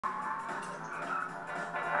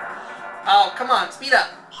Oh, come on, speed up.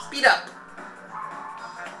 Speed up.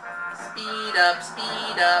 Speed up,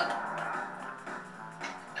 speed up.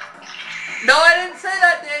 No, I didn't say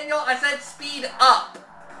that, Daniel. I said speed up,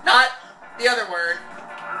 not the other word.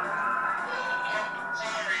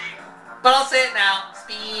 But I'll say it now.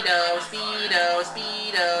 Speedo, speedo,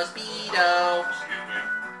 speedo, speedo.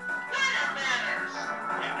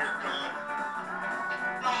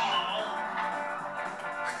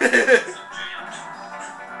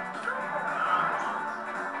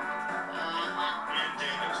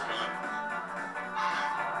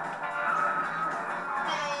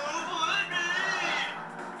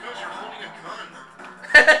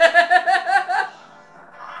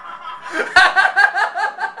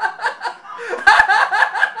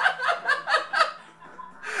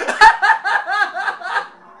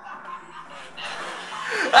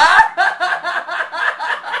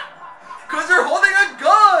 Because you're holding a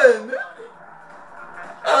gun!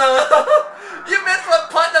 You missed what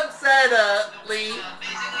Putnam said, Lee.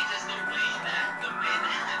 Basically just the way that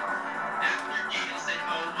after Daniel said,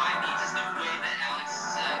 oh, why me, just the way that Alex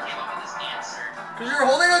came up with this answer. Because you're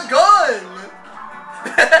holding a gun!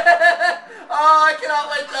 Oh, I cannot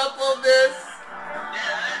wait to upload this.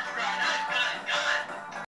 Yeah,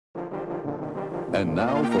 And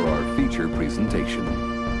now for our feature presentation.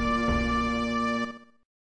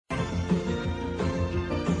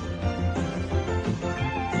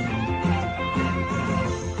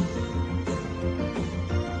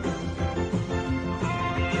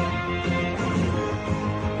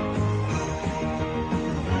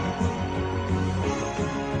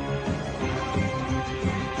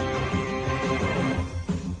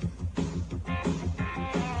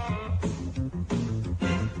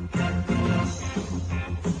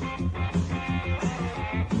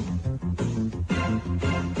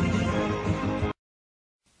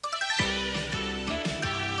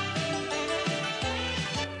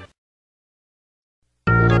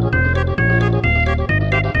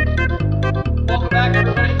 Welcome back,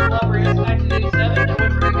 everybody, to Celebrity 1987, in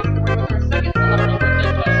which we're going to get with our second celebrity birthday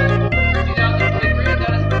special for 2023.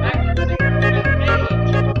 That is from actor and singer Beth Page,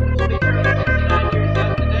 who will be turning 69 years out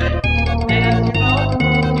today. And as you know,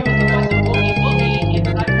 he was the voice of Oogie Boogie in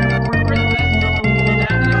The Nightmare Before Christmas, and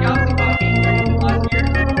acted in Galaxy Buffy last year.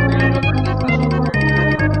 We're going to do a birthday special for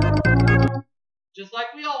him. Just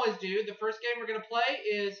like we always do, the first game we're going to play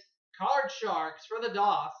is Card Sharks for the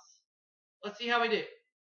DOS. Let's see how we do.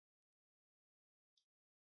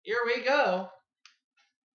 Here we go.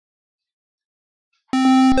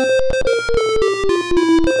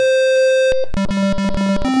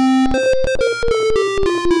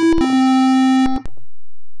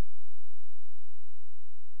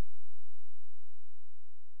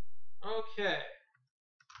 Okay.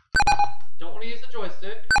 Don't want to use the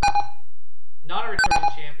joystick. Not a returning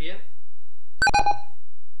champion.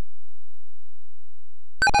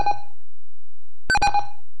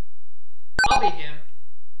 I'll beat him.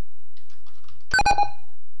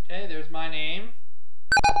 Okay, there's my name.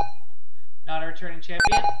 Not a returning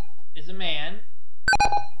champion is a man.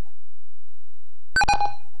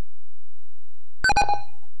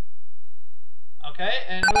 Okay,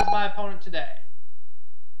 and who is my opponent today?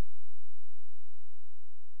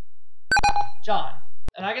 John.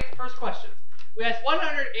 And I get the first question. We asked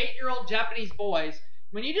 108-year-old Japanese boys,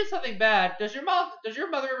 when you do something bad, does your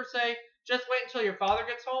mother ever say, just wait until your father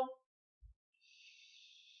gets home?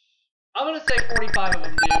 I'm going to say 45 of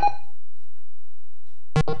them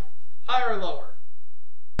do. Higher or lower?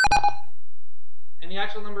 And the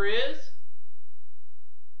actual number is?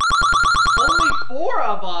 Only 4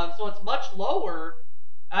 of them, so it's much lower.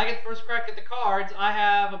 I get the first crack at the cards. I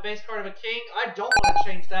have a base card of a king. I don't want to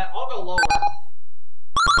change that. I'll go lower.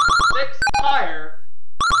 6 higher.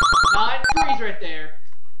 9 threes right there.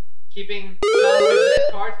 Keeping John away with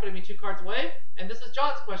his cards, putting me 2 cards away. And this is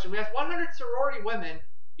John's question. We asked 100 sorority women.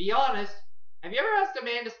 Be honest, have you ever asked a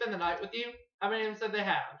man to spend the night with you? How many of them said they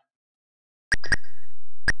have?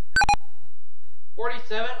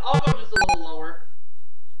 47. I'll go just a little lower.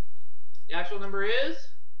 The actual number is?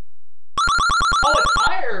 Oh, it's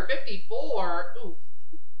higher. 54. Ooh.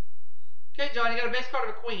 Okay, John, you got a base card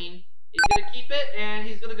of a queen. He's going to keep it, and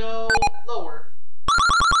he's going to go lower.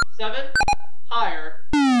 7. Higher.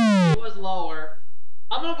 It was lower.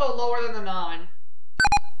 I'm going to go lower than the 9.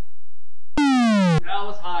 That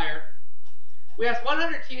was higher. We asked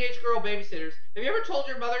 100 teenage girl babysitters. Have you ever told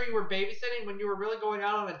your mother you were babysitting when you were really going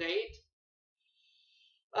out on a date?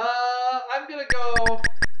 I'm gonna go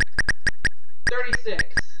 36.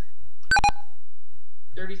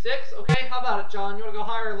 36? Okay, how about it, John? You wanna go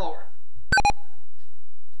higher or lower?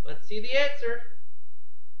 Let's see the answer.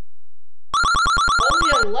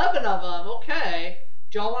 Only 11 of them. Okay.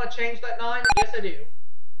 Do y'all want to change that 9? Yes, I do.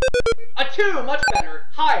 A 2, much better.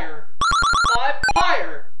 Higher. 5,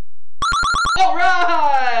 higher.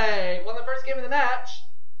 Alright! Won the first game of the match.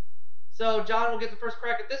 So John will get the first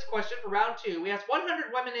crack at this question for round 2. We asked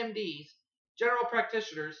 100 women MDs, general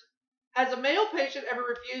practitioners. Has a male patient ever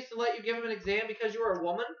refused to let you give him an exam because you are a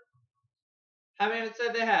woman? How many have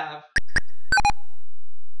said they have?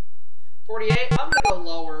 48? I'm going to go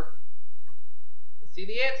lower. Let's see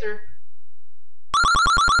the answer.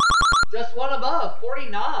 Just one above.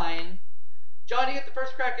 49. John, you get the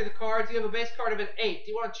first crack of the cards. You have a base card of an 8.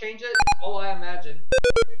 Do you want to change it? Oh, I imagine.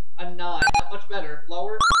 A 9. Not much better.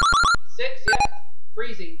 Lower. 6. Yep.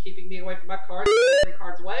 Freezing. Keeping me away from my cards. 3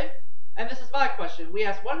 cards away. And this is my question. We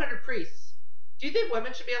asked 100 priests. Do you think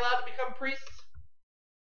women should be allowed to become priests?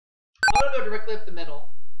 I'm going to go directly up the middle.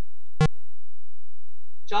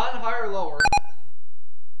 John, higher or lower?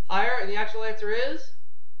 Higher, and the actual answer is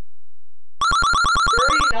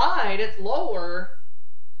 39. It's lower.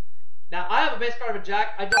 Now, I have a base card of a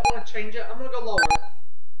jack. I don't want to change it. I'm going to go lower.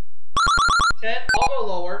 10. I'll go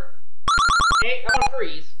lower. 8. I'm going to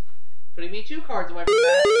freeze. Putting me 2 cards away from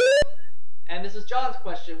that. And this is John's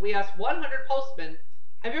question. We asked 100 postmen.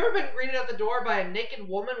 Have you ever been greeted at the door by a naked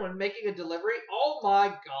woman when making a delivery? Oh my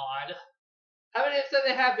god. How many have said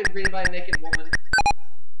they have been greeted by a naked woman?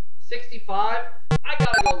 65. I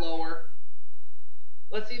gotta go lower.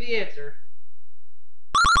 Let's see the answer.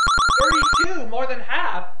 32, more than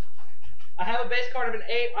half. I have a base card of an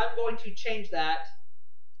 8. I'm going to change that.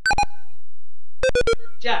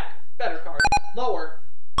 Jack, better card. Lower.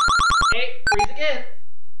 8, freeze again.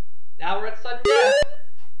 Now we're at sudden death.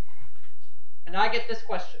 And I get this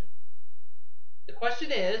question. The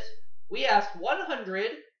question is, we asked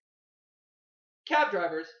 100 cab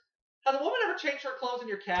drivers. Has a woman ever changed her clothes in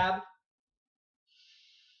your cab?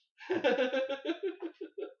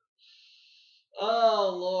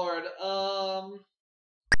 Oh, Lord.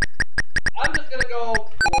 I'm just going to go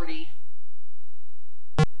 40.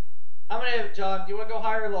 How many have John? Do you want to go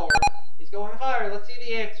higher or lower? He's going higher. Let's see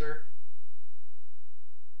the answer.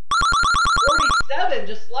 47,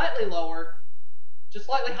 just slightly lower. Just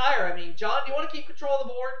slightly higher, I mean. John, do you want to keep control of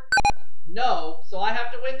the board? No, so I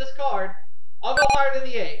have to win this card. I'll go higher than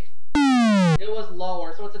the 8. It was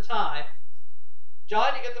lower, so it's a tie.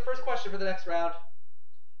 John, you get the first question for the next round.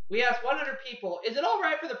 We asked 100 people, is it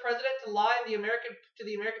alright for the president to lie to the American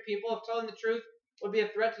people if telling the truth would be a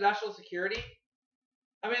threat to national security?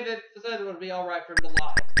 I mean, they said it would be alright for him to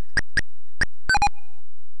lie.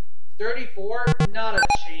 34? Not a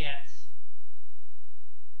chance.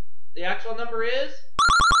 The actual number is?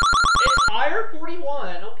 It's higher,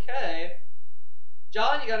 41. Okay.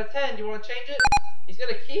 John, you got a 10. Do you want to change it? He's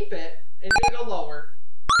going to keep it. And he's going to go lower.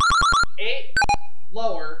 8.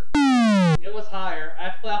 Lower. It was higher. I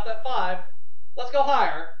have to play off that 5. Let's go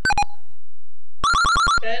higher.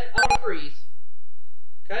 10. I'm going to freeze.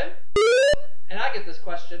 Okay? And I get this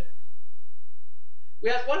question. We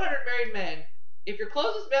asked 100 married men. If your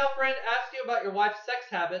closest male friend asked you about your wife's sex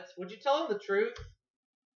habits, would you tell him the truth?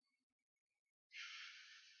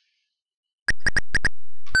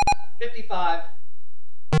 55.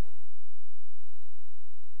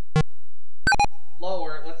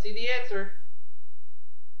 Lower. Let's see the answer.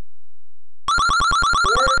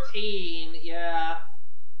 14. Yeah.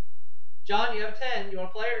 John, you have 10. You want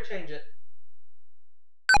to play it or change it?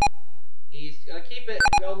 He's going to keep it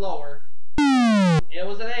and go lower. It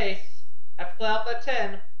was an ace. Have to play out that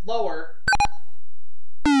 10. Lower.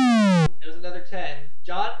 It was another 10.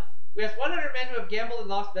 John, we asked 100 men who have gambled in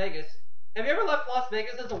Las Vegas. Have you ever left Las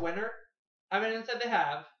Vegas as a winner? I mean, and said they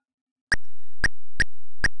have.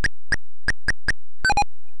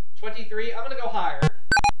 23. I'm going to go higher.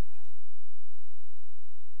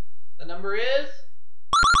 The number is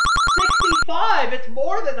 65. It's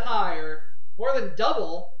more than higher. More than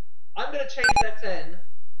double. I'm going to change that 10.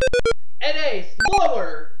 An ace.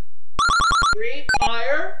 Lower. 3.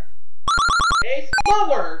 Higher. Ace.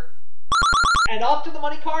 Lower. And off to the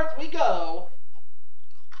money cards we go.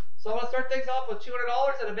 So I'm going to start things off with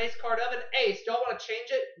 $200 and a base card of an ace. Do y'all want to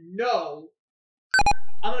change it? No.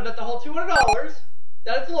 I'm going to bet the whole $200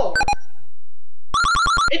 that it's lower.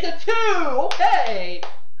 It's a 2! Okay!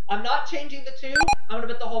 I'm not changing the 2. I'm going to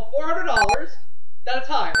bet the whole $400 that it's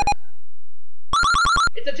higher.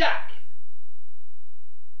 It's a jack.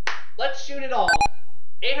 Let's shoot it all.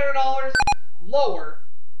 $800 lower.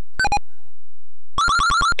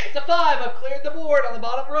 It's a 5. I've cleared the board on the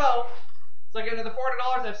bottom row. So I get another $400.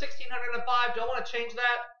 I have $1,605. Do I want to change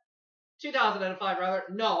that? $2,005 rather.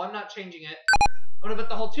 No, I'm not changing it. I'm going to bet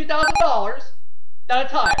the whole $2,000 that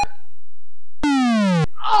it's higher.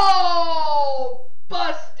 Oh!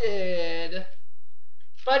 Bust!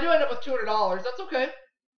 But I do end up with $200. That's okay.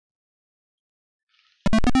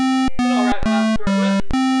 It's alright, man.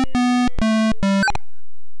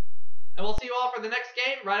 And we'll see you all for the next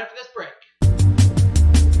game right after this break.